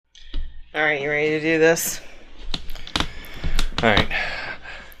Alright, you ready to do this? Alright.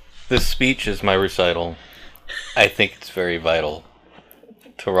 This speech is my recital. I think it's very vital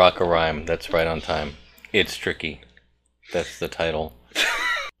to rock a rhyme that's right on time. It's tricky. That's the title.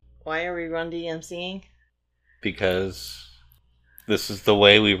 Why are we Run DMCing? Because this is the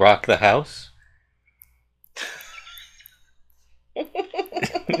way we rock the house.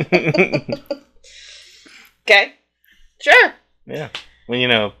 Okay. Sure. Yeah. Well, you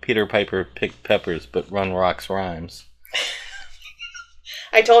know, Peter Piper picked peppers, but Run rocks rhymes.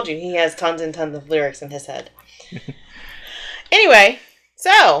 I told you, he has tons and tons of lyrics in his head. Anyway,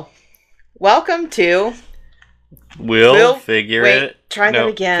 so, welcome to... We'll figure it. Try that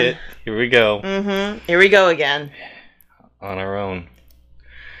again. Here we go. Here we go again. On our own.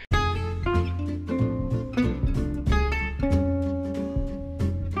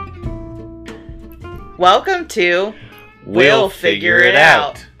 Welcome to We'll Figure It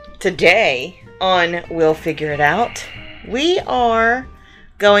Out. Today on We'll Figure It Out, we are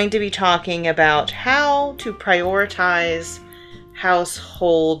going to be talking about how to prioritize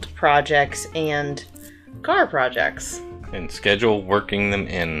household projects and car projects. And schedule working them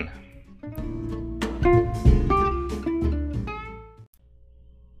in.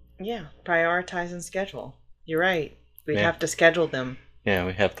 Yeah, prioritize and schedule. You're right. We have to schedule them. Yeah,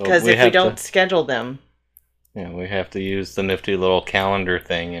 we have to. Because if we don't schedule them... Yeah, we have to use the nifty little calendar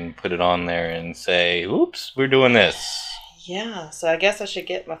thing and put it on there and say, oops, we're doing this. Yeah, so I guess I should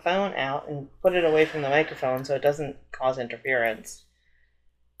get my phone out and put it away from the microphone so it doesn't cause interference.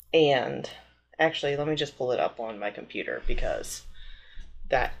 And actually, let me just pull it up on my computer because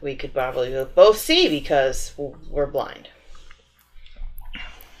that we could probably both see because we're blind.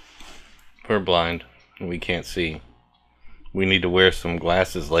 We're blind and we can't see. We need to wear some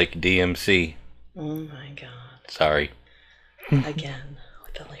glasses like DMC. Oh my god. Sorry. Again,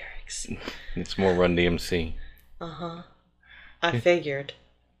 with the lyrics. It's more Run DMC. Uh-huh. I figured,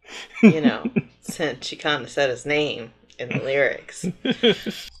 you know, since she kind of said his name in the lyrics.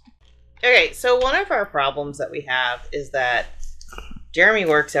 Okay, so one of our problems that we have is that Jeremy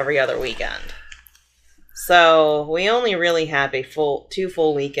works every other weekend. So we only really have two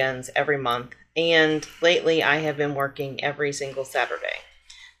full weekends every month. And lately I have been working every single Saturday.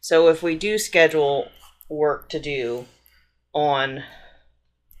 So if we do schedule work to do on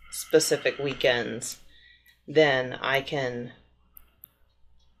specific weekends, then I can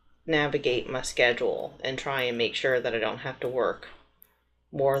navigate my schedule and try and make sure that I don't have to work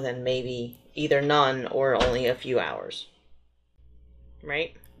more than maybe either none or only a few hours.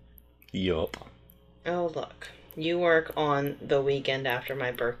 Right? Yup. Oh, look. You work on the weekend after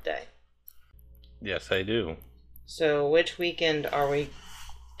my birthday. Yes, I do. So which weekend are we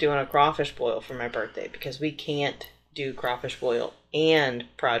doing a crawfish boil for my birthday? Because we can't do crawfish boil and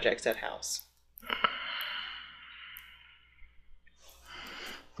projects at house.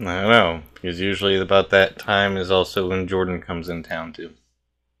 I don't know, because usually about that time is also when Jordan comes in town too.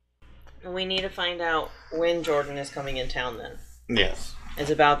 And we need to find out when Jordan is coming in town then. Yes. It's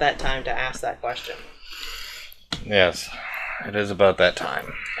about that time to ask that question. Yes, it is about that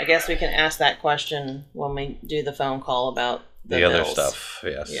time. I guess we can ask that question when we do the phone call about the other bills. stuff,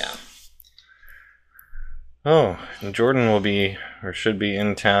 yes. Yeah. Oh, and Jordan will be, or should be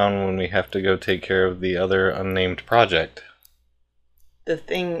in town when we have to go take care of the other unnamed project.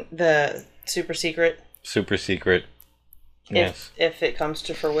 The super secret? Super secret. Yes. If it comes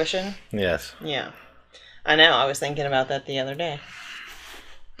to fruition? Yes. Yeah. I know, I was thinking about that the other day.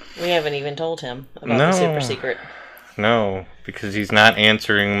 We haven't even told him about the super secret. No, because he's not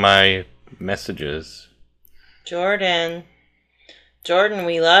answering my messages. Jordan,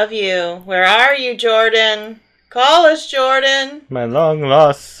 we love you. Where are you, Jordan? Call us, Jordan. My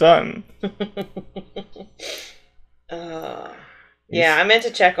long-lost son. Yeah, I meant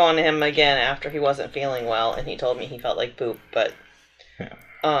to check on him again after he wasn't feeling well, and he told me he felt like poop, but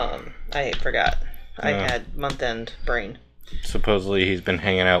I forgot. I had month-end brain. Supposedly he's been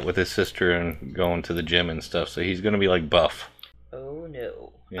hanging out with his sister and going to the gym and stuff, so he's going to be like buff. Oh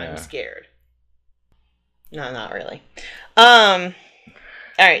no, yeah. I'm scared. No, not really.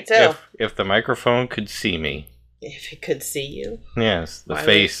 Alright, so... If the microphone could see me. If it could see you? Yes, the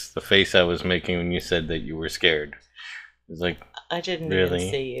face I was making when you said that you were scared. It was like... I didn't really?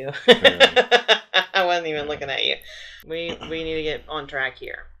 even see you. Really? I wasn't even looking at you. We need to get on track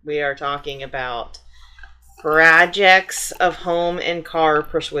here. We are talking about projects of home and car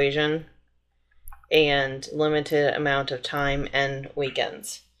persuasion and limited amount of time and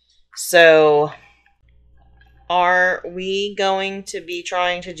weekends. So, are we going to be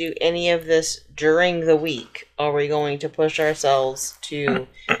trying to do any of this during the week? Are we going to push ourselves to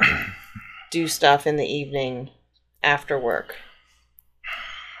do stuff in the evening after work.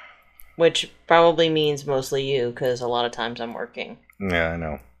 Which probably means mostly you, because a lot of times I'm working. Yeah, I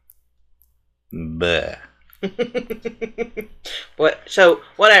know. Bleh.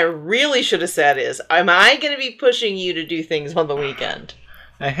 What I really should have said is, am I going to be pushing you to do things on the weekend?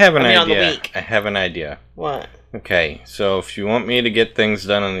 I have an idea. On the week. I have an idea. What? Okay, so if you want me to get things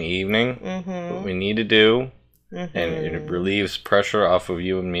done in the evening, what we need to do, and it relieves pressure off of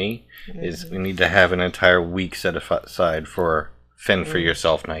you and me, is we need to have an entire week set aside for fend for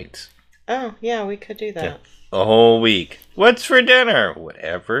yourself nights. Oh, yeah, we could do that. Yeah. A whole week. What's for dinner?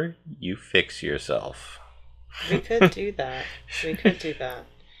 Whatever you fix yourself. We could do that.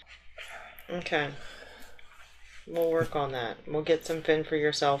 Okay. We'll work on that. We'll get some fend for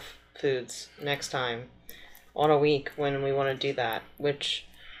yourself foods next time on a week when we want to do that. Which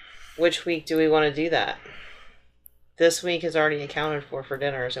week do we want to do that? This week is already accounted for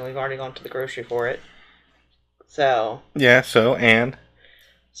dinners, and we've already gone to the grocery for it. So. Yeah, and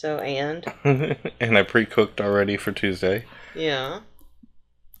I pre-cooked already for Tuesday. Yeah.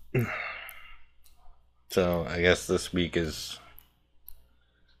 So I guess this week is...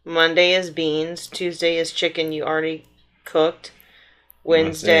 Monday is beans. Tuesday is chicken you already cooked.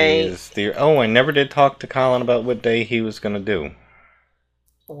 Wednesday is I never did talk to Colin about what day he was going to do.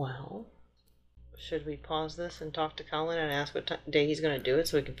 Well, should we pause this and talk to Colin and ask what day he's going to do it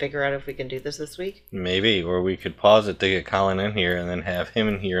so we can figure out if we can do this week? Maybe, or we could pause it to get Colin in here and then have him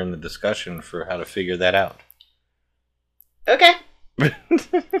in here in the discussion for how to figure that out. Okay.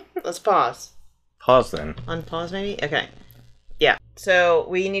 Let's pause. Pause then. Unpause maybe? Okay. Yeah. So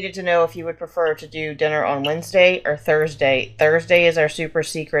we needed to know if you would prefer to do dinner on Wednesday or Thursday. Thursday is our super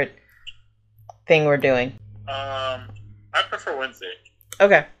secret thing we're doing. I prefer Wednesday.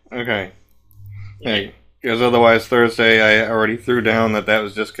 Okay. Okay. Hey, because otherwise Thursday I already threw down that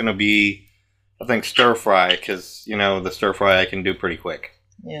was just going to be, I think, stir fry, because, the stir fry I can do pretty quick.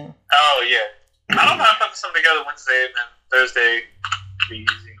 Yeah. Oh, yeah. I don't know if I'm something together Wednesday and then Thursday would be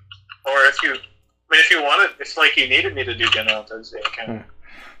easy. Or if you want it, it's like you needed me to do dinner on Thursday, I can.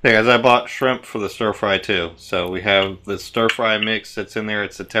 Yeah, guys, I bought shrimp for the stir fry too. So we have the stir fry mix that's in there.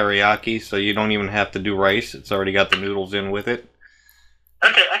 It's a teriyaki, so you don't even have to do rice. It's already got the noodles in with it.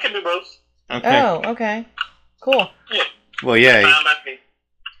 Okay, I can do both. Okay. Oh, okay. Cool. Yeah. Well, yay.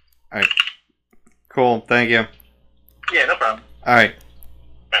 Alright. Cool. Thank you. Yeah, no problem. Alright.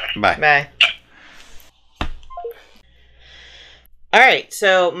 Bye. Bye. Alright,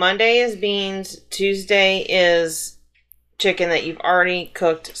 so Monday is beans. Tuesday is chicken that you've already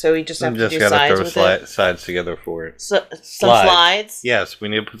cooked, so we just have to do sides with it. Sides together for it. So, some slides? Yes, we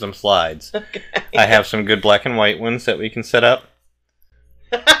need to put some slides. Okay. I have some good black and white ones that we can set up.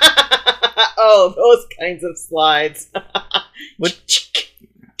 Oh, those kinds of slides. What?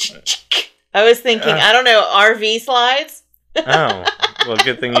 I was thinking, I don't know, RV slides? Oh, well,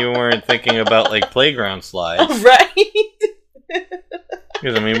 good thing you weren't thinking about, playground slides. Oh, right?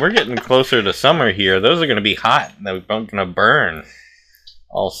 Because, we're getting closer to summer here. Those are going to be hot. They're going to burn.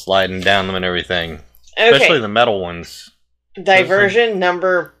 All sliding down them and everything. Okay. Especially the metal ones. Diversion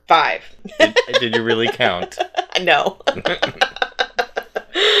number 5. Did you really count? No.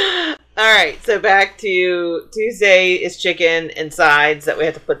 Alright, so back to Tuesday is chicken and sides that we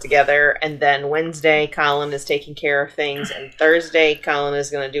have to put together. And then Wednesday, Colin is taking care of things. And Thursday, Colin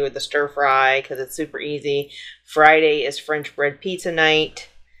is going to do it the stir fry because it's super easy. Friday is French bread pizza night.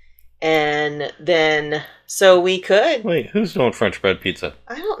 And then, so we could... Wait, who's doing French bread pizza?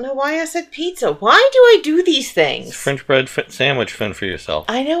 I don't know why I said pizza. Why do I do these things? It's French bread sandwich fend for yourself.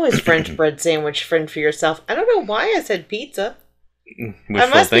 I know it's French bread sandwich fend for yourself. I don't know why I said pizza.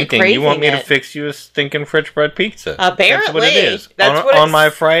 Wishful thinking. You want me to fix you a stinking French bread pizza? Apparently. That's what it is. On my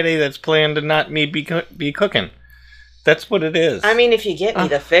Friday that's planned to not me be cooking. That's what it is. If you get me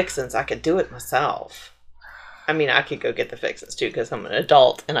the fixins, I could do it myself. I could go get the fixins too because I'm an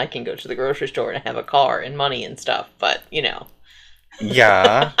adult and I can go to the grocery store and have a car and money and stuff. But,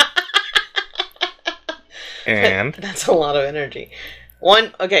 Yeah. And? That's a lot of energy.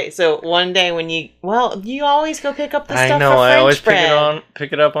 So one day when you always go pick up the stuff for French bread. I know, I always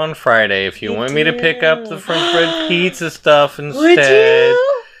pick it up on Friday. If you want me to pick up the French bread pizza stuff instead. Would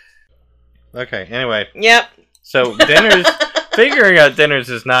you? Okay, anyway. Yep. So figuring out dinners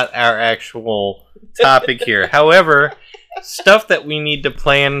is not our actual topic here. However, stuff that we need to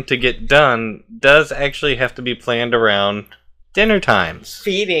plan to get done does actually have to be planned around dinner times.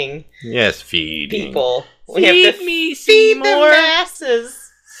 Feeding. Yes, feeding. People. We have to feed the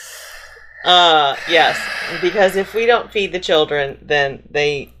masses. Yes, because if we don't feed the children, then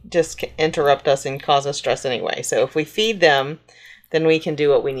they just interrupt us and cause us stress anyway. So if we feed them, then we can do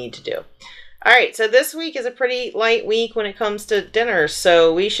what we need to do. All right, so this week is a pretty light week when it comes to dinner,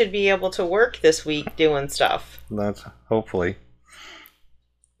 so we should be able to work this week doing stuff. That's hopefully.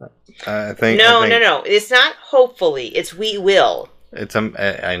 I think. No. It's not hopefully. It's we will.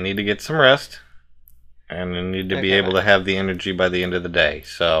 I need to get some rest, and I need to be able to have the energy by the end of the day.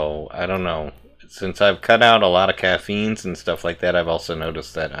 So I don't know. Since I've cut out a lot of caffeines and stuff like that, I've also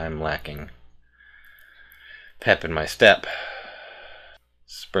noticed that I'm lacking pep in my step,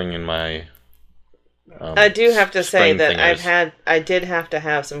 spring in my. I do have to say that I did have to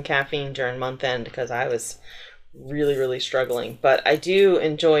have some caffeine during month end because I was really, really struggling. But I do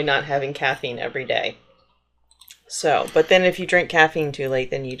enjoy not having caffeine every day. So, but then if you drink caffeine too late,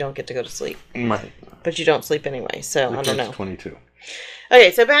 then you don't get to go to sleep. Right. But you don't sleep anyway, so I don't know. 22.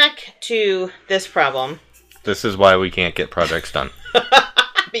 Okay, so back to this problem. This is why we can't get projects done.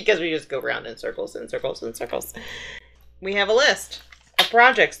 Because we just go around in circles and circles and circles. We have a list of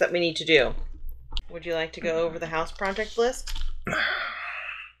projects that we need to do. Would you like to go over the house project list?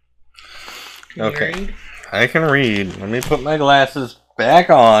 Okay. Read? I can read. Let me put my glasses back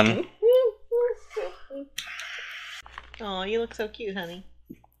on. Oh, you look so cute, honey.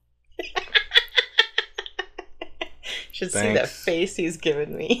 Should Thanks. see that face he's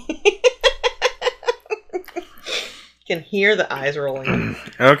given me. Can hear the eyes rolling.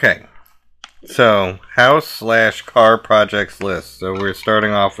 Okay. So, house/car projects list. So we're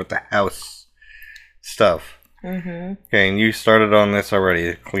starting off with the house stuff. Mm-hmm. Okay, and you started on this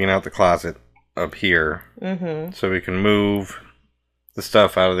already. Clean out the closet up here. Mm-hmm. So we can move the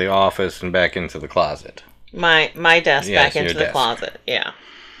stuff out of the office and back into the closet. My desk back into the closet. Yeah.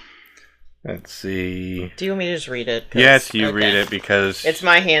 Let's see. Do you want me to just read it? Yes, you read it because it's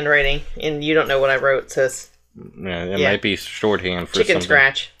my handwriting, and you don't know what I wrote, sis. Yeah, it might be shorthand for chicken something.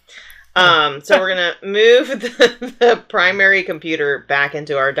 Scratch. So we're gonna move the primary computer back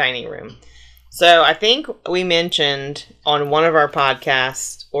into our dining room. So I think we mentioned on one of our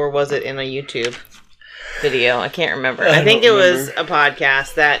podcasts, or was it in a YouTube video? I can't remember. I think it was a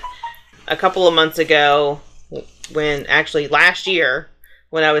podcast that a couple of months ago, last year,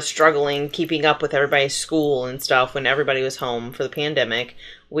 when I was struggling keeping up with everybody's school and stuff, when everybody was home for the pandemic,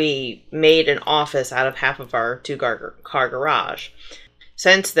 we made an office out of half of our two-car garage.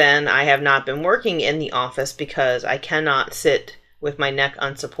 Since then, I have not been working in the office because I cannot sit with my neck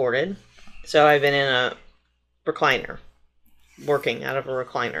unsupported. So I've been in a recliner, working out of a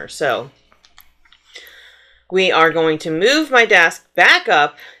recliner. So we are going to move my desk back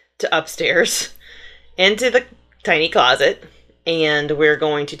up to upstairs into the tiny closet. And we're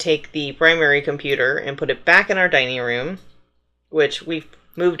going to take the primary computer and put it back in our dining room, which we've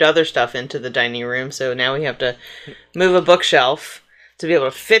moved other stuff into the dining room. So now we have to move a bookshelf to be able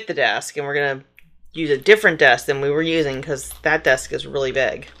to fit the desk. And we're going to use a different desk than we were using because that desk is really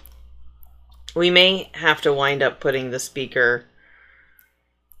big. We may have to wind up putting the speaker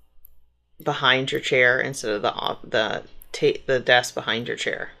behind your chair instead of the desk behind your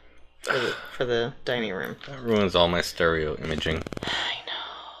chair. For the dining room. That ruins all my stereo imaging. I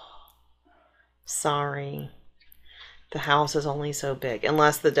know. Sorry. The house is only so big.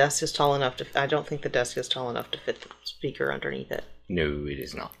 Unless the desk is tall enough to... I don't think the desk is tall enough to fit the speaker underneath it. No, it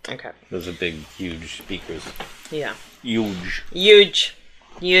is not. Okay. Those are big, huge speakers. Yeah. Huge.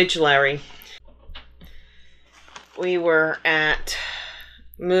 Huge, Larry. We were at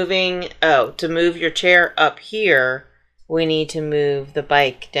moving... Oh, to move your chair up here... We need to move the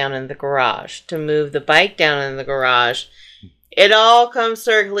bike down in the garage. To move the bike down in the garage, it all comes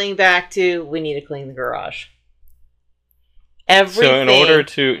circling back to we need to clean the garage. Everything. So in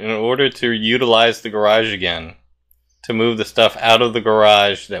order to utilize the garage again, to move the stuff out of the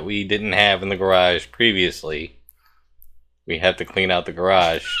garage that we didn't have in the garage previously, we had to clean out the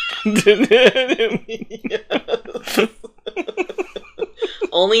garage.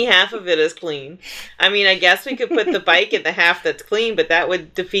 Only half of it is clean. I mean, I guess we could put the bike in the half that's clean, but that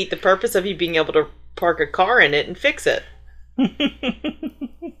would defeat the purpose of you being able to park a car in it and fix it. It's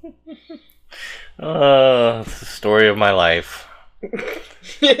the story of my life.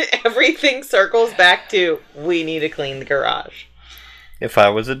 Everything circles back to, we need to clean the garage. If I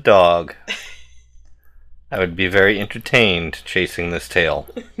was a dog, I would be very entertained chasing this tail.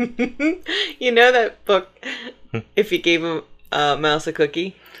 You know that book, If You Gave a Mouse a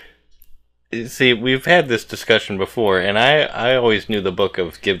Cookie? See, we've had this discussion before, and I always knew the book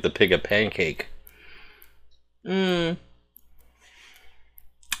of Give the Pig a Pancake.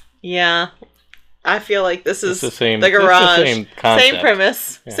 Yeah. I feel like this is the same, garage. It's the same concept. Same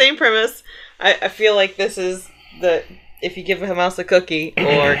premise. Yeah. Same premise. I feel like this is the if you give a mouse a cookie,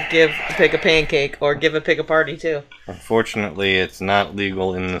 or give a pig a pancake, or give a pig a party too. Unfortunately, it's not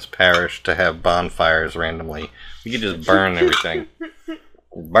legal in this parish to have bonfires randomly. We could just burn everything.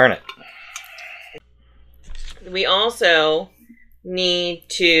 Burn it. We also need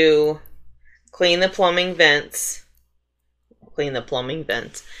to clean the plumbing vents. Clean the plumbing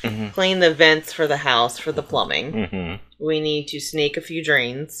vents. Mm-hmm. Clean the vents for the house for the plumbing. Mm-hmm. We need to snake a few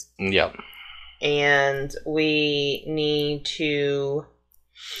drains. Yep. And we need to...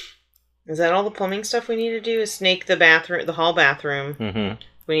 Is that all the plumbing stuff we need to do? Is snake the bathroom, the hall bathroom. Mm-hmm.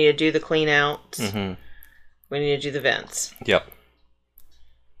 We need to do the clean outs. Mm-hmm. We need to do the vents. Yep.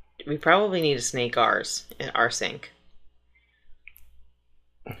 We probably need to snake ours in our sink.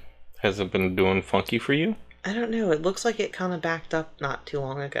 Has it been doing funky for you? I don't know. It looks like it kind of backed up not too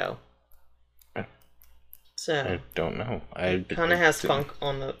long ago. So I don't know. It kind of has funk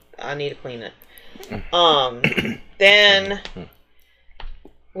on the... I need to clean it. Then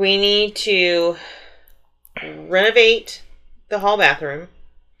we need to renovate the hall bathroom.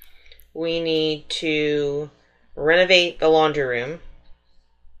 We need to renovate the laundry room.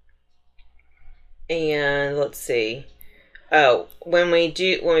 And let's see. Oh, when we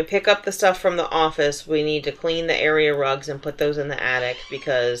pick up the stuff from the office, we need to clean the area rugs and put those in the attic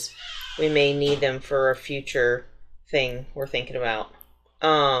because we may need them for a future thing we're thinking about.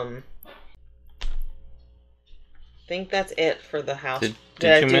 I think that's it for the house.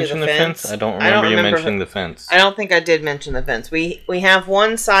 Did you mention the fence? I don't remember you mentioning the fence. I don't think I did mention the fence. We have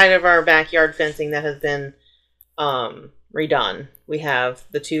one side of our backyard fencing that has been redone. We have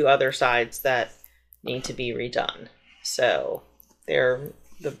the two other sides that need to be redone. So the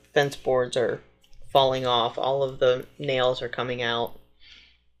fence boards are falling off. All of the nails are coming out.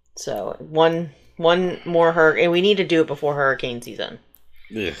 So one more hurricane. We need to do it before hurricane season.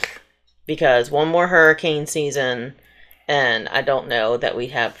 Ugh. Because one more hurricane season, and I don't know that we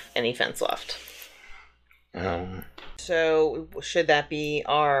have any fence left. So should that be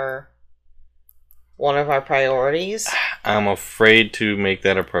one of our priorities? I'm afraid to make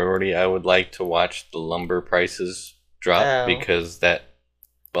that a priority. I would like to watch the lumber prices drop because that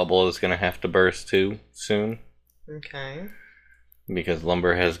bubble is going to have to burst too soon. Okay. Because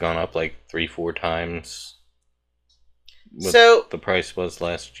lumber has gone up like 3-4 times what the price was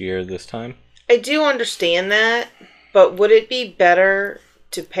last year this time. I do understand that, but would it be better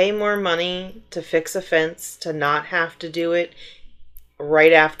to pay more money to fix a fence, to not have to do it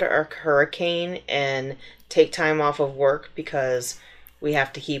right after a hurricane and take time off of work because we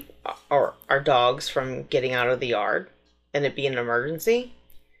have to keep our dogs from getting out of the yard and it be an emergency,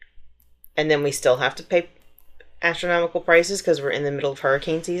 and then we still have to pay astronomical prices because we're in the middle of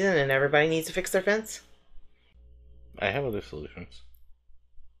hurricane season and everybody needs to fix their fence? I have other solutions.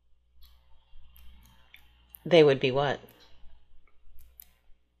 They would be what?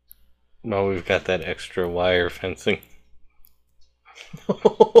 Well, we've got that extra wire fencing.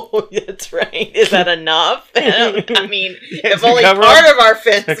 Oh, that's right. Is that enough? I mean, if only part of our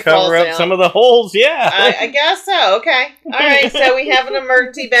fence to cover up some of the holes, yeah. I guess so. Okay. All right. So we have an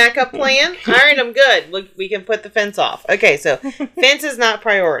emergency backup plan. All right, I'm good. We can put the fence off. Okay. So fence is not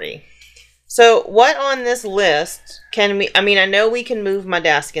priority. So what on this list can we? I mean, I know we can move my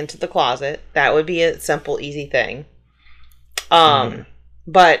desk into the closet. That would be a simple, easy thing.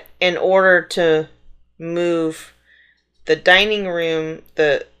 But in order to move the dining room,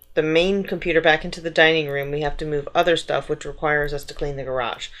 the main computer back into the dining room, we have to move other stuff, which requires us to clean the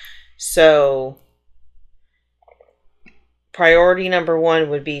garage. So priority number 1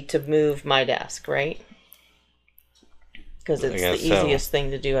 would be to move my desk, right? Because it's the easiest thing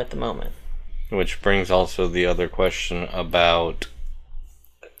to do at the moment. Which brings also the other question about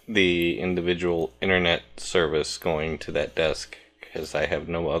the individual internet service going to that desk. Because I have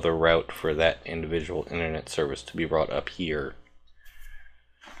no other route for that individual internet service to be brought up here.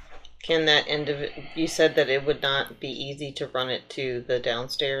 Can that you said that it would not be easy to run it to the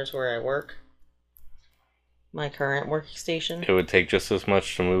downstairs where I work? My current workstation? It would take just as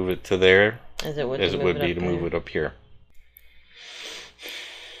much to move it to there as it would be to move it up here.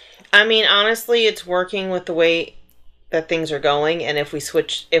 I mean, honestly, it's working with the way that things are going, and if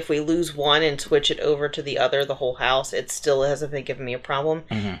we lose one and switch it over to the other, the whole house, it still hasn't been giving me a problem.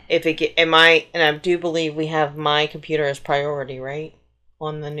 Mm-hmm. And I do believe we have my computer as priority, right,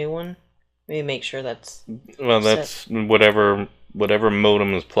 on the new one. Let me make sure that's that's whatever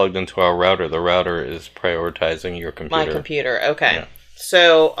modem is plugged into our router. The router is prioritizing your computer. My computer, okay. Yeah.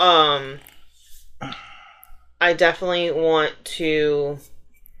 So I definitely want to.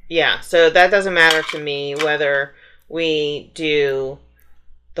 Yeah, so that doesn't matter to me whether we do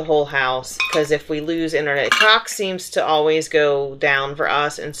the whole house, because if we lose internet, Cox seems to always go down for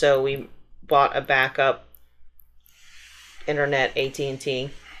us, and so we bought a backup internet AT&T.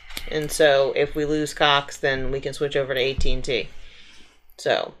 And so if we lose Cox, then we can switch over to AT&T.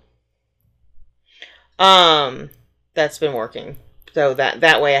 So that's been working. So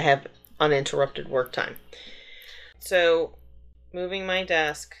that way I have uninterrupted work time. So moving my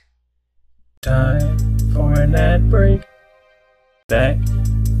desk. Time for an ad break. Back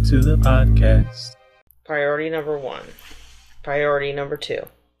to the podcast. Priority number 1. Priority number 2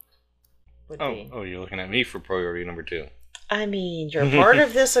 would be... Oh, you're looking at me for priority number 2. I mean, you're part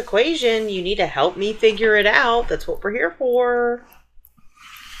of this equation. You need to help me figure it out. That's what we're here for.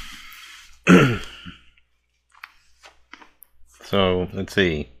 So, let's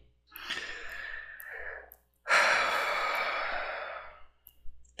see.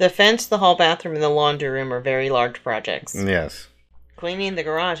 The fence, the hall bathroom, and the laundry room are very large projects. Yes. Cleaning the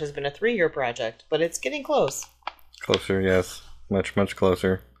garage has been a 3-year project, but it's getting close. Closer, yes. Much, much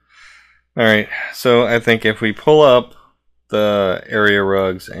closer. Alright, so I think if we pull up the area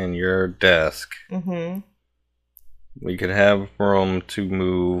rugs and your desk, we could have room to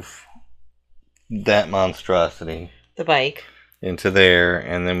move that monstrosity. The bike. Into there,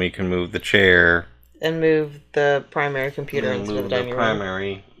 and then we can move the chair. And move the primary computer into the dining room.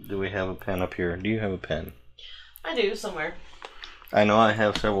 Primary. Do we have a pen up here? Do you have a pen? I do, somewhere. I know I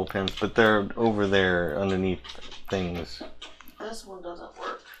have several pens, but they're over there underneath things. This one doesn't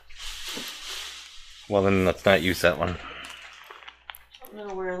work. Well, then let's not use that one. I don't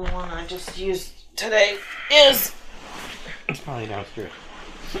know where the one I just used today is. It's probably downstairs.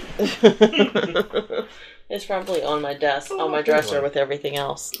 It's probably on my desk, on my dresser with everything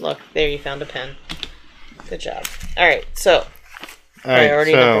else. Look, there you found a pen. Good job. Alright, so.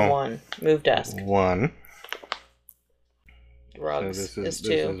 Priority number 1. Move desk. 1. Rugs so is 2.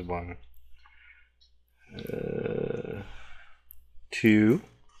 This is 1. 2.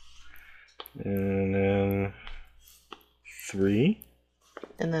 And then 3.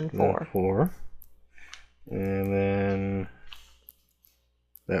 And then 4. 4. And then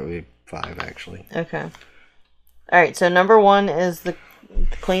that would be 5, actually. Okay. Alright, so number 1 is the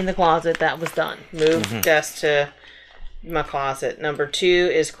clean the closet. That was done. Move desk to my closet. Number 2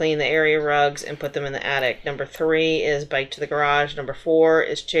 is clean the area rugs and put them in the attic. Number 3 is bike to the garage. Number 4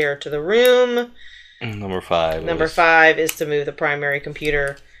 is chair to the room. Number 5. Number 5 is to move the primary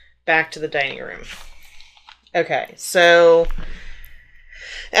computer back to the dining room. Okay, so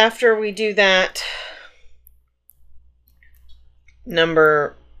after we do that,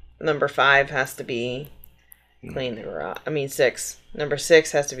 number 5 has to be clean the garage. 6. Number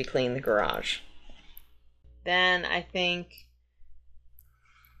 6 has to be clean the garage. Then I think,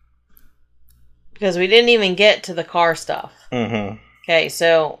 because we didn't even get to the car stuff. Okay,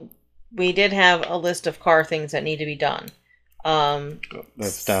 so we did have a list of car things that need to be done.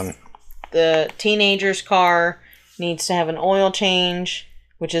 That's done. The teenager's car needs to have an oil change,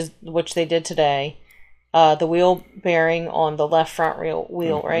 which they did today. The wheel bearing on the left front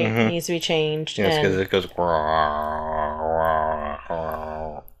wheel, right, needs to be changed. Yes, because it goes.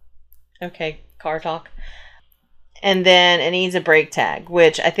 Okay, car talk. And then it needs a brake tag,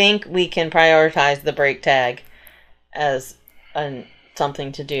 which I think we can prioritize the brake tag as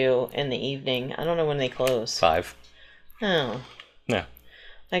something to do in the evening. I don't know when they close. 5. Oh. Yeah.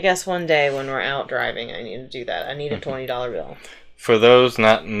 I guess one day when we're out driving, I need to do that. I need a $20 bill. For those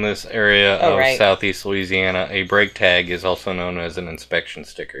not in this area of right. Southeast Louisiana, a brake tag is also known as an inspection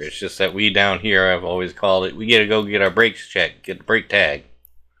sticker. It's just that we down here, I've always called it, we gotta go get our brakes checked, get the brake tag.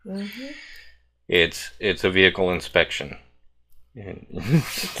 It's a vehicle inspection.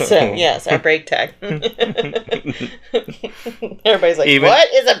 So, yes, our brake tag. Everybody's like,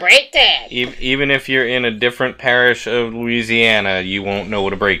 what is a brake tag? Even if you're in a different parish of Louisiana, you won't know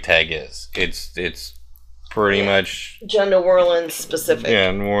what a brake tag is. It's pretty much... New Orleans specific.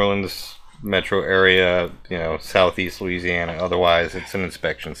 Yeah, New Orleans metro area, Southeast Louisiana. Otherwise, it's an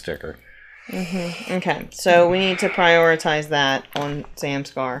inspection sticker. Okay, so we need to prioritize that on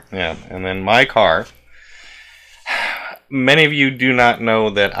Sam's car. Yeah, and then my car... Many of you do not know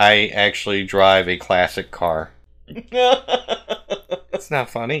that I actually drive a classic car. It's not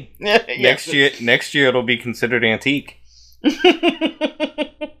funny. Next year it'll be considered antique.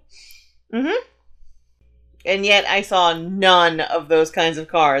 And yet I saw none of those kinds of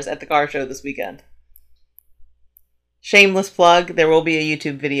cars at the car show this weekend. Shameless plug, there will be a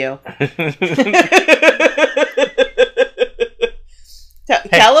YouTube video.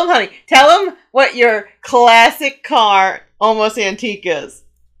 Tell him, honey. Tell him what your classic car, almost antique, is.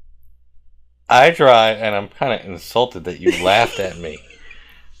 I drive, and I'm kind of insulted that you laughed at me.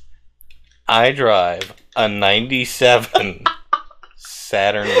 I drive a 97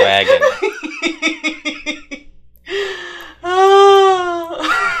 Saturn wagon.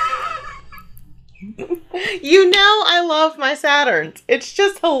 You know I love my Saturns. It's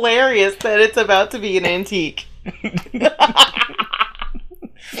just hilarious that it's about to be an antique.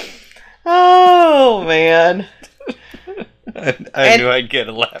 Oh, man. I knew I'd get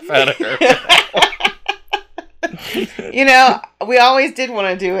a laugh out of her. You know, we always did want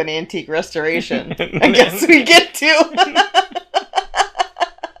to do an antique restoration. I guess we get to.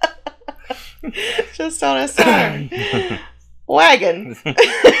 Just on a Saturn wagon.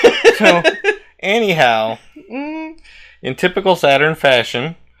 So, anyhow, in typical Saturn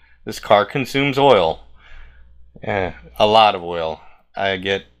fashion, this car consumes oil. A lot of oil.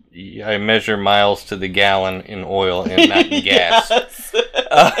 I measure miles to the gallon in oil and not in gas.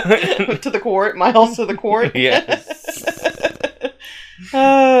 To the quart, miles to the quart. Yes.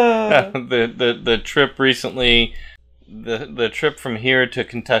 The trip recently, the trip from here to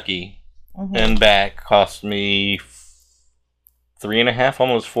Kentucky and back cost me 3.5,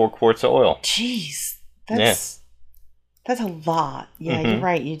 almost 4 quarts of oil. Jeez, that's a lot. Yeah, you're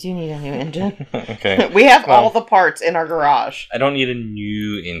right. You do need a new engine. Okay. We have all the parts in our garage. I don't need a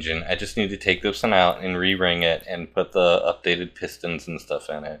new engine. I just need to take this one out and re-ring it and put the updated pistons and stuff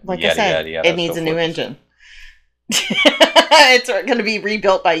in it. Like I said, it needs a new engine. It's going to be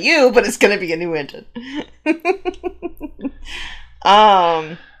rebuilt by you, but it's going to be a new engine.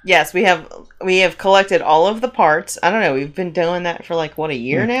 Yes, we have collected all of the parts. I don't know. We've been doing that for like, what, a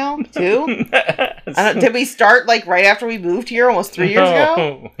year now? 2? Did we start like right after we moved here almost 3 years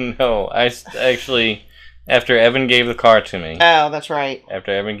ago? No. I actually, after Evan gave the car to me. Oh, that's right.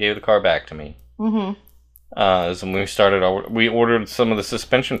 After Evan gave the car back to me. Is when we ordered some of the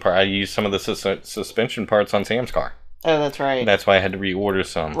suspension parts. I used some of the suspension parts on Sam's car. Oh, that's right. That's why I had to reorder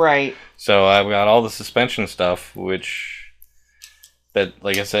some. Right. So I've got all the suspension stuff, like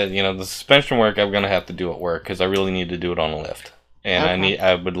I said, the suspension work I'm going to have to do at work because I really need to do it on a lift. And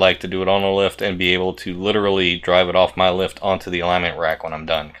I would like to do it on a lift and be able to literally drive it off my lift onto the alignment rack when I'm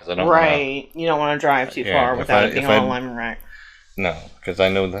done. Because I don't you don't want to drive too far without it being on the alignment rack. No, because I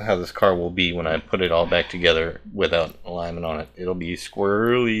know how this car will be when I put it all back together without alignment on it. It'll be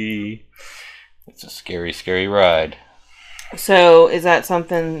squirrely. It's a scary, scary ride. So, is that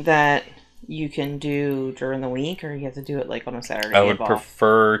something that you can do during the week, or you have to do it like on a Saturday? I would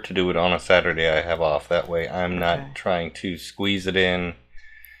prefer to do it on a Saturday I have off. That way I'm not trying to squeeze it in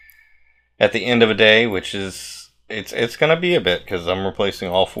at the end of a day, which is, it's going to be a bit, because I'm replacing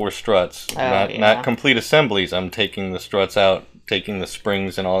all 4 struts. Not complete assemblies. I'm taking the struts out, taking the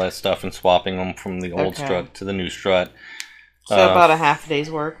springs and all that stuff and swapping them from the old strut to the new strut. So about a half a day's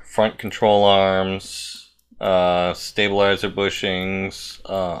work. Front control arms, stabilizer bushings,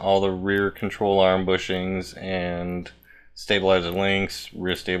 all the rear control arm bushings, and stabilizer links,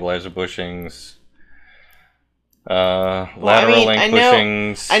 rear stabilizer bushings, lateral link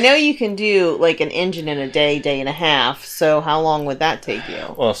bushings. I know you can do like an engine in a day, day and a half, so how long would that take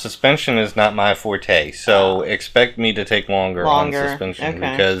you? Well, suspension is not my forte, so expect me to take longer on suspension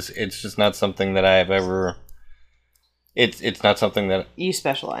because it's just not something that I have ever... It's not something that... You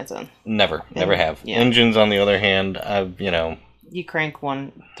specialize in. Never have. Yeah. Engines, on the other hand, You crank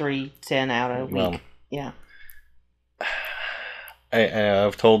 1, 3, 10 out a week. Well, yeah. I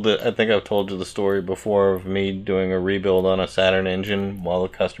think I've told you the story before of me doing a rebuild on a Saturn engine while the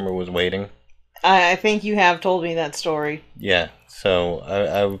customer was waiting. I think you have told me that story. Yeah,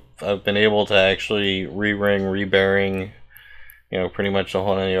 so I've been able to actually re-ring, re-bearing, pretty much the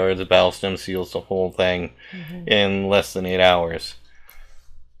whole 9 yards of valve stem seals, the whole thing, in less than 8 hours.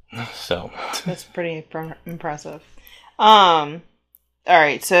 So that's pretty impressive. All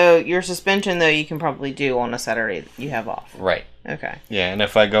right, so your suspension, though, you can probably do on a Saturday that you have off. Right. Okay. Yeah, and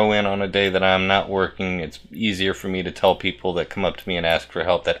if I go in on a day that I'm not working, it's easier for me to tell people that come up to me and ask for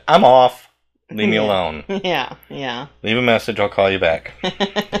help that I'm off. Leave me alone. Yeah. Leave a message, I'll call you back.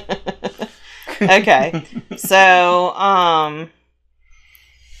 Okay. So,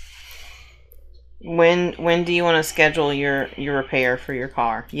 when do you want to schedule your repair for your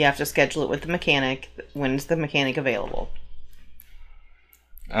car? You have to schedule it with the mechanic. When's the mechanic available?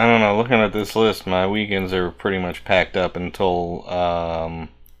 I don't know. Looking at this list, my weekends are pretty much packed up until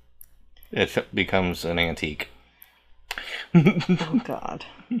it becomes an antique. Oh, God.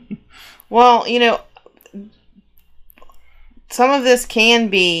 Well, some of this can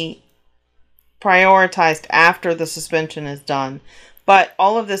be prioritized after the suspension is done, but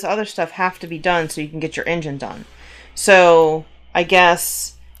all of this other stuff have to be done so you can get your engine done. So, I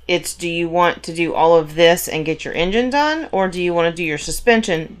guess It's, do you want to do all of this and get your engine done? Or do you want to do your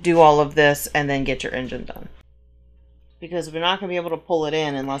suspension, do all of this, and then get your engine done? Because we're not going to be able to pull it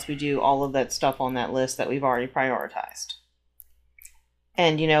in unless we do all of that stuff on that list that we've already prioritized.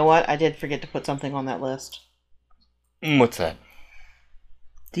 And you know what? I did forget to put something on that list. What's that?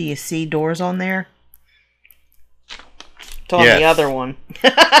 Do you see doors on there? It's on the other one.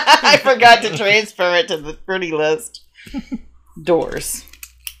 I forgot to transfer it to the pretty list. Doors.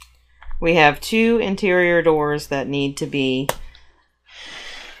 We have 2 interior doors that need to be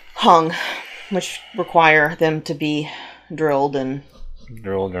hung, which require them to be drilled and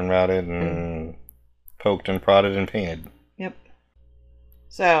routed and poked and prodded and painted. Yep.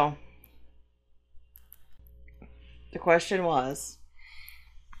 So, the question was,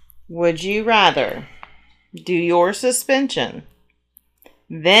 would you rather do your suspension,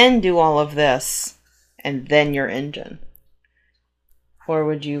 then do all of this, and then your engine? Or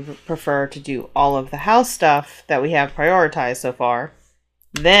would you prefer to do all of the house stuff that we have prioritized so far,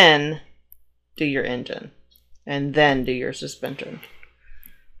 then do your engine, and then do your suspension?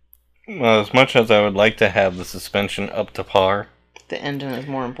 Well, as much as I would like to have the suspension up to par, the engine is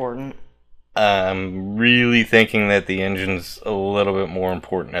more important. I'm really thinking that the engine's a little bit more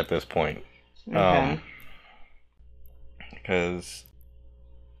important at this point. Okay. Because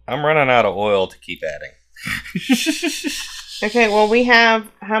I'm running out of oil to keep adding. Okay, well, we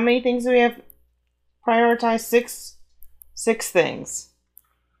have, how many things do we have prioritized? 6 things.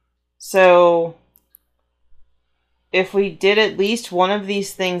 So, if we did at least one of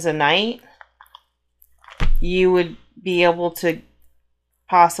these things a night, you would be able to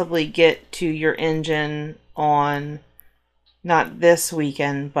possibly get to your engine on not this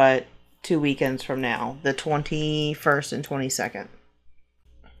weekend, but 2 weekends from now, the 21st and 22nd.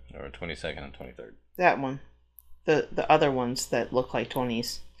 Or 22nd and 23rd. That one. The other ones that look like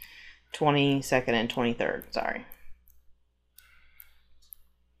 20s. 22nd and 23rd, sorry.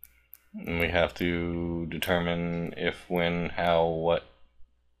 And we have to determine if, when, how, what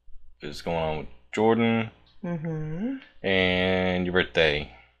is going on with Jordan. Mm-hmm. And your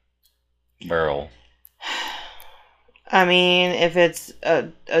birthday. Burl. I mean, if it's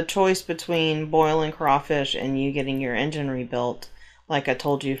a choice between boiling crawfish and you getting your engine rebuilt, like I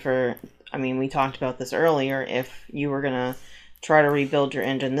told you we talked about this earlier, if you were going to try to rebuild your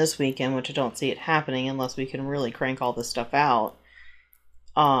engine this weekend, which I don't see it happening unless we can really crank all this stuff out,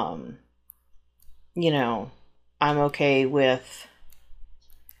 I'm okay with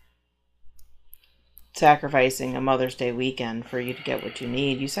sacrificing a Mother's Day weekend for you to get what you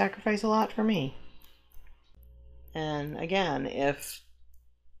need. You sacrifice a lot for me. And again, if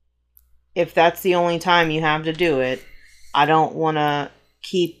that's the only time you have to do it, I don't want to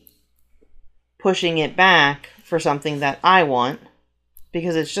keep pushing it back for something that I want,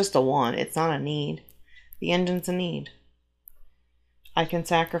 because it's just a want. It's not a need. The engine's a need. I can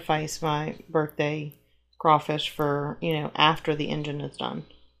sacrifice my birthday crawfish for, after the engine is done.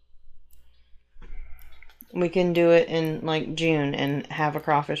 We can do it in like June and have a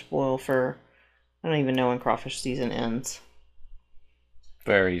crawfish boil for, I don't even know when crawfish season ends.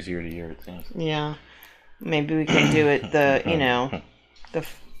 Very easier to year, it seems. Yeah. Maybe we can do it the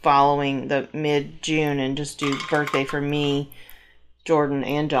following, the mid-June, and just do birthday for me, Jordan,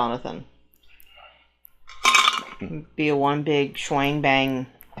 and Jonathan. Be a one big schwang bang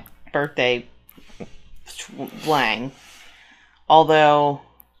birthday blang. Although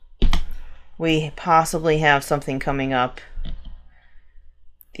we possibly have something coming up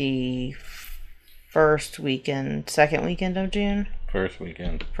the second weekend of June? First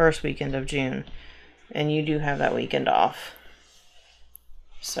weekend of June. And you do have that weekend off.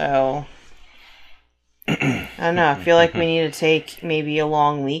 So, I don't know. I feel like we need to take maybe a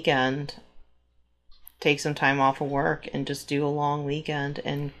long weekend. Take some time off of work and just do a long weekend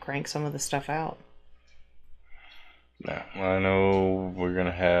and crank some of the stuff out. Yeah, I know we're going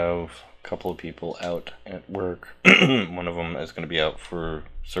to have a couple of people out at work. One of them is going to be out for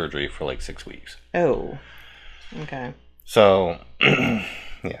surgery for like 6 weeks. Oh, okay. So,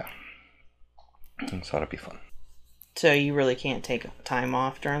 yeah. So that'll be fun. So you really can't take time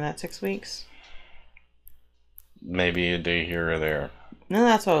off during that 6 weeks? Maybe a day here or there. No,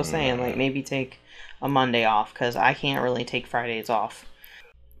 that's what I was saying. Like, maybe take a Monday off, because I can't really take Fridays off.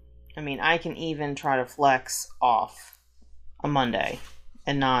 I mean, I can even try to flex off a Monday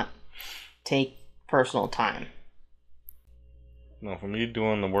and not take personal time. No, for me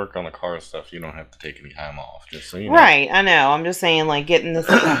doing the work on the car stuff, you don't have to take any time off, just so you know. Right, I know. I'm just saying, like, getting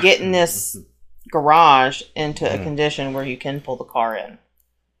this garage into a condition where you can pull the car in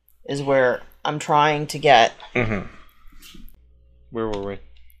is where I'm trying to get. Where were we?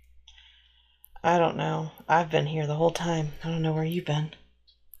 I don't know. I've been here the whole time. I don't know where you've been.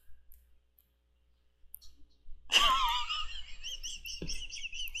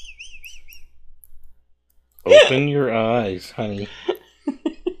 Open your eyes, honey.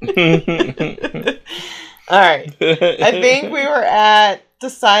 Alright. I think we were at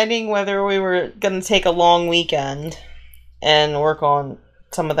deciding whether we were going to take a long weekend and work on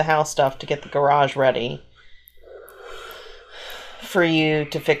some of the house stuff to get the garage ready for you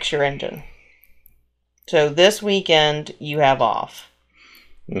to fix your engine. So this weekend you have off.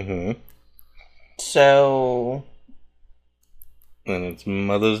 Mm-hmm. So... And it's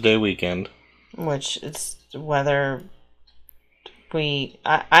Mother's Day weekend. Which is whether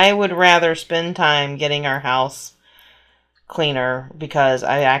I would rather spend time getting our house cleaner because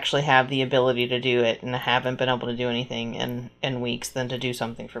I actually have the ability to do it and I haven't been able to do anything in weeks than to do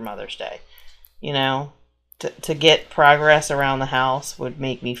something for Mother's Day. You know? To get progress around the house would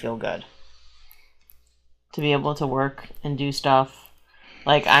make me feel good. To be able to work and do stuff.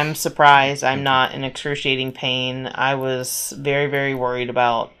 Like, I'm surprised I'm not in excruciating pain. I was very, very worried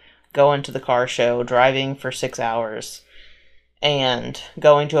about going to the car show, driving for 6 hours, and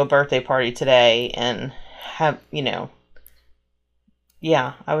going to a birthday party today and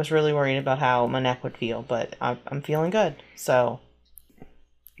yeah, I was really worried about how my neck would feel, but I'm feeling good, so.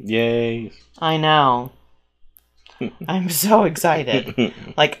 Yay. I know. I'm so excited.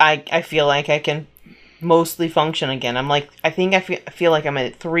 Like, I feel like I can mostly function again. I feel like I'm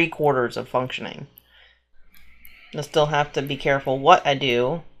at 3/4 of functioning. I still have to be careful what I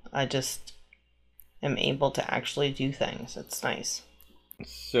do. I just am able to actually do things. It's nice.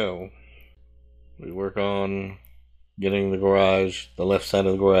 So, we work on getting the garage, the left side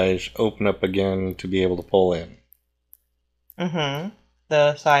of the garage, open up again to be able to pull in. Mm-hmm.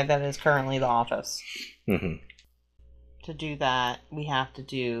 The side that is currently the office. Mm-hmm. To do that, we have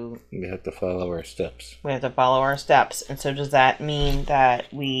to follow our steps. We have to follow our steps. And so does that mean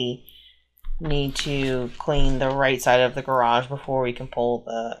that we need to clean the right side of the garage before we can pull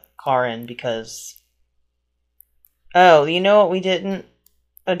the car in? Because... Oh, you know what we didn't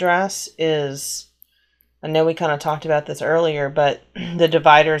address is... I know we kind of talked about this earlier, but the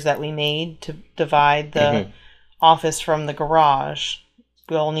dividers that we made to divide the office from the garage,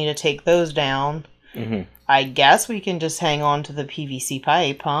 we'll need to take those down. Mm-hmm. I guess we can just hang on to the PVC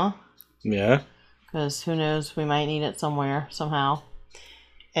pipe, huh? Yeah. Because who knows, we might need it somewhere, somehow.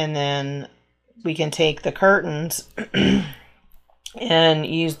 And then we can take the curtains and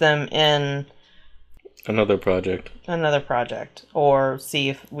use them in... Another project. Or see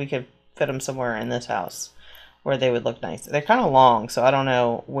if we could fit them somewhere in this house where they would look nice. They're kind of long, so I don't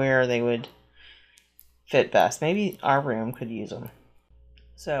know where they would fit best. Maybe our room could use them.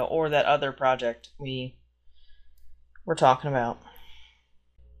 So, or that other project we're talking about.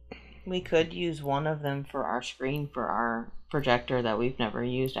 We could use one of them for our screen for our projector that we've never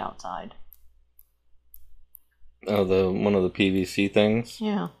used outside. Oh, one of the PVC things?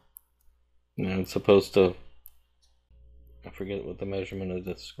 Yeah. Yeah, it's supposed to... I forget what the measurement of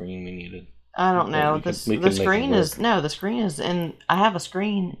the screen we needed. I don't know. The screen is in... I have a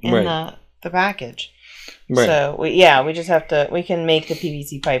screen in the package. Right. So, we just have to... We can make the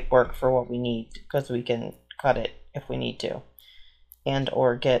PVC pipe work for what we need, because we can cut it if we need to. And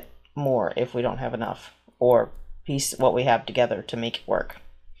or get more if we don't have enough. Or piece what we have together to make it work.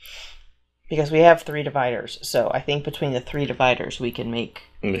 Because we have 3 dividers. So, I think between the 3 dividers we can make...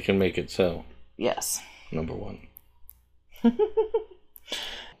 We can make it so. Yes. Number 1.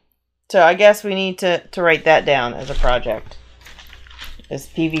 So, I guess we need to write that down as a project. This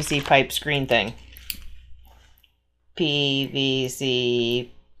PVC pipe screen thing. PVC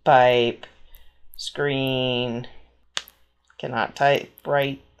pipe screen. Cannot type,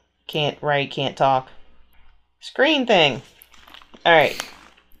 write, can't talk. Screen thing. Alright.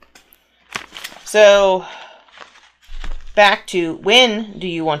 So, back to when do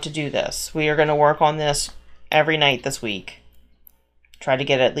you want to do this? We are going to work on this every night this week. Try to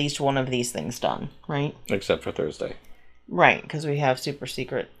get at least one of these things done, right? Except for Thursday. Right, because we have super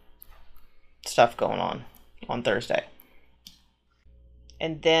secret stuff going on Thursday.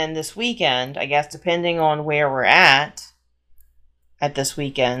 And then this weekend, I guess depending on where we're at this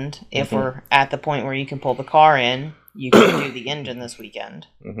weekend, if we're at the point where you can pull the car in, you can do the engine this weekend.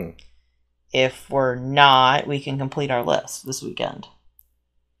 Mm-hmm. If we're not, we can complete our list this weekend.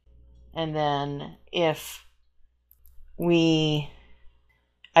 And then if we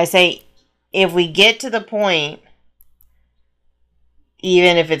get to the point,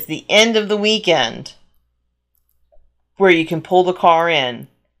 even if it's the end of the weekend, where you can pull the car in,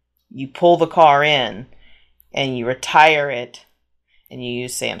 you pull the car in, and you retire it, and you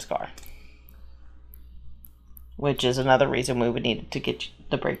use Sam's car. which is another reason we would need to get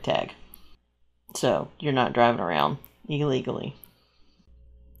the brake tag. So you're not driving around illegally.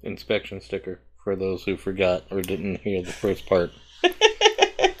 Inspection sticker for those who forgot or didn't hear the first part.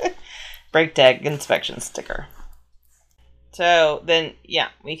 Brake tag inspection sticker. So then, yeah,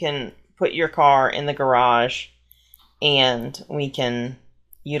 we can put your car in the garage, and we can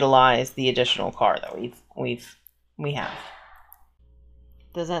utilize the additional car that we have.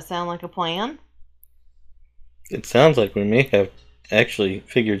 Does that sound like a plan? It sounds like we may have actually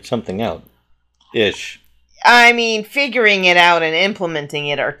figured something out. Ish. I mean, figuring it out and implementing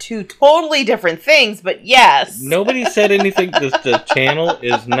it are two totally different things, but yes. Nobody said anything. The channel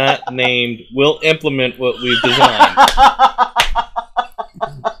is not named "We'll Implement What We've Designed."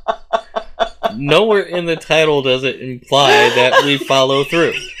 Nowhere in the title does it imply that we follow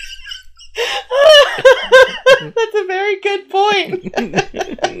through. That's a very good point.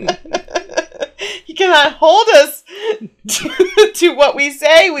 You cannot hold us to what we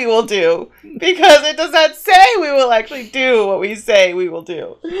say we will do, because it does not say we will actually do what we say we will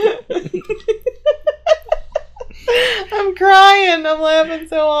do. I'm crying. I'm laughing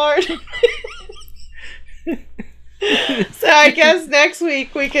so hard. So I guess next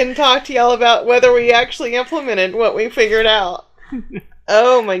week we can talk to y'all about whether we actually implemented what we figured out.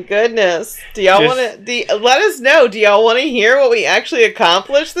 Oh my goodness. Do y'all want to let us know, do y'all want to hear what we actually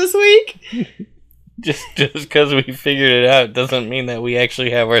accomplished this week? Just because we figured it out doesn't mean that we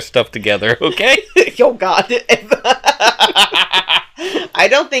actually have our stuff together, okay? Oh God. I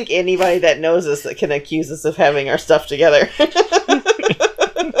don't think anybody that knows us can accuse us of having our stuff together.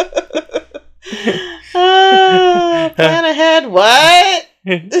 Plan ahead, what?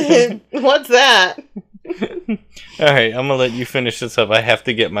 What's that? Alright, I'm gonna let you finish this up. I have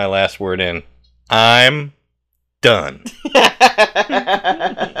to get my last word in. I'm done.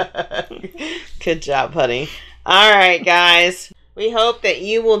 Good job, honey. Alright, guys. We hope that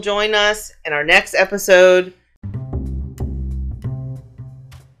you will join us in our next episode,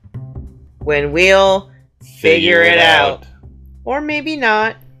 when we'll figure it out. Or maybe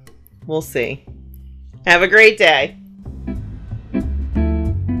not. We'll see. Have a great day.